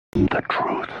The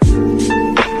truth.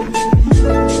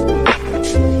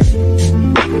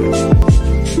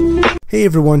 Hey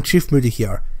everyone, Chief Moody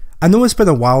here. I know it's been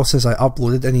a while since I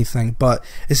uploaded anything, but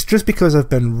it's just because I've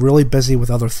been really busy with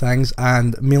other things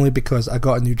and mainly because I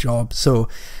got a new job. So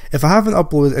if I haven't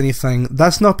uploaded anything,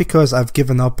 that's not because I've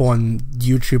given up on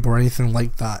YouTube or anything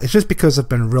like that. It's just because I've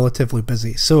been relatively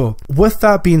busy. So with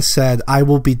that being said, I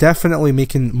will be definitely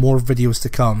making more videos to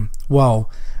come.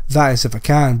 Well, that is if I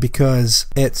can, because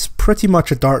it's pretty much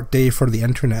a dark day for the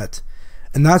internet.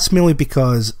 And that's mainly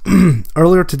because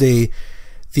earlier today,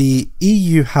 the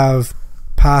EU have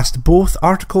passed both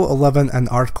Article 11 and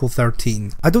Article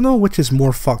 13. I don't know which is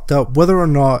more fucked up, whether or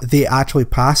not they actually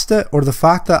passed it, or the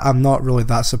fact that I'm not really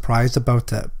that surprised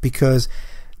about it, because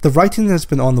the writing has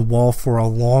been on the wall for a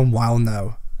long while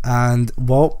now. And,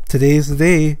 well, today's the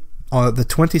day, the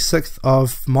 26th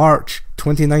of March,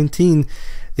 2019,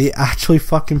 they actually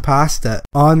fucking passed it.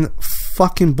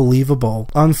 Unfucking believable.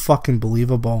 Unfucking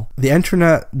believable. The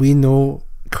internet, we know,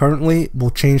 currently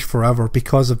will change forever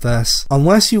because of this.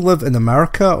 Unless you live in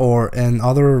America or in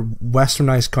other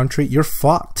westernized country, you're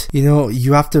fucked. You know,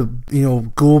 you have to,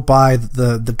 go by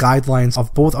the guidelines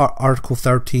of both Article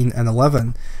 13 and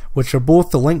 11, which are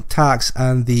both the link tax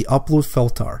and the upload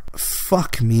filter.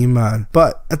 Fuck me, man.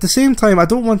 But at the same time, I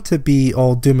don't want to be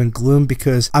all doom and gloom,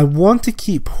 because I want to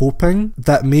keep hoping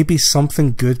that maybe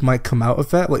something good might come out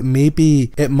of it. Like,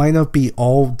 maybe it might not be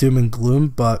all doom and gloom,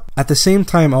 but at the same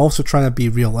time, I'm also trying to be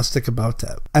realistic about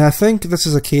it. And I think this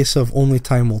is a case of only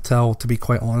time will tell, to be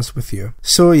quite honest with you.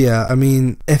 So yeah, I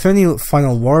mean, if any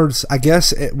final words, I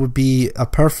guess it would be a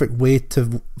perfect way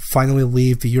to finally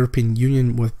leave the European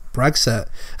Union with Brexit.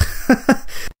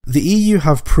 The EU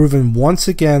have proven once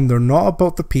again they're not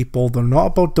about the people, they're not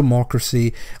about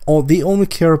democracy, they only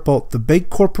care about the big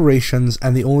corporations,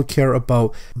 and they only care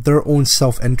about their own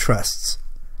self-interests.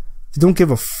 They don't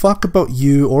give a fuck about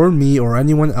you or me or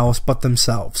anyone else but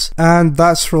themselves. And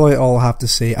that's really all I have to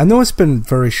say. I know it's been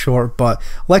very short, but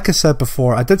like I said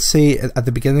before, I did say at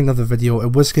the beginning of the video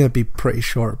it was going to be pretty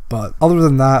short, but other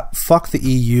than that, fuck the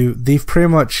EU. They've pretty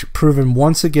much proven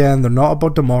once again they're not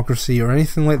about democracy or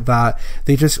anything like that.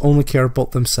 They just only care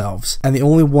about themselves. And they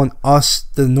only want us,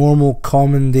 the normal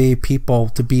common day people,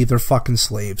 to be their fucking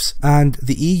slaves. And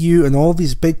the EU and all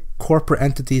these big corporate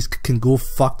entities can go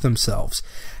fuck themselves.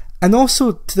 And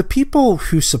also, to the people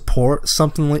who support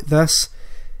something like this,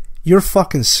 you're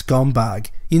fucking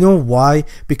scumbag. You know why?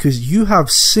 Because you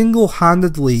have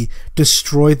single-handedly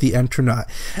destroyed the internet.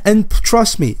 And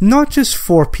trust me, not just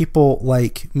for people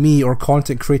like me or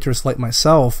content creators like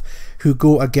myself who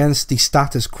go against the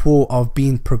status quo of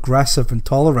being progressive and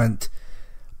tolerant,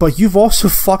 but you've also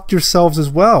fucked yourselves as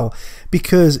well,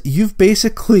 because you've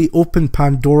basically opened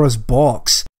Pandora's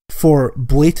box for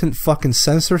blatant fucking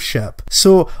censorship.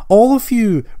 So all of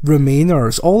you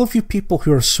Remainers, all of you people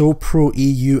who are so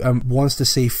pro-EU and wants to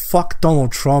say fuck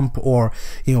Donald Trump or,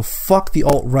 fuck the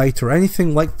alt-right or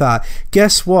anything like that,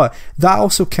 guess what? That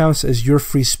also counts as your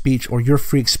free speech or your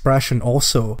free expression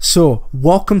also. So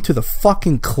welcome to the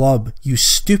fucking club, you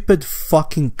stupid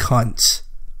fucking cunts.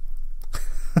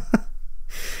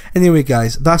 Anyway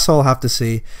guys, that's all I have to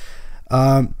say.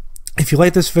 If you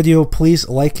like this video, please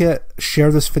like it,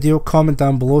 share this video, comment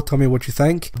down below, tell me what you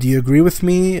think. Do you agree with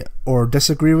me or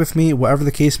disagree with me? Whatever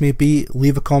the case may be,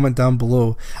 leave a comment down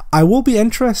below. I will be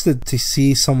interested to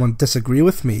see someone disagree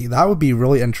with me. That would be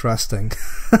really interesting.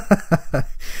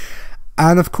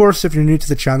 And of course, if you're new to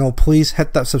the channel, please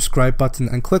hit that subscribe button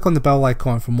and click on the bell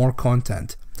icon for more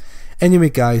content. Anyway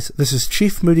guys, this is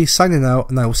Chief Moody signing out,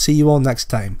 and I will see you all next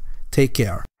time. Take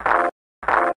care.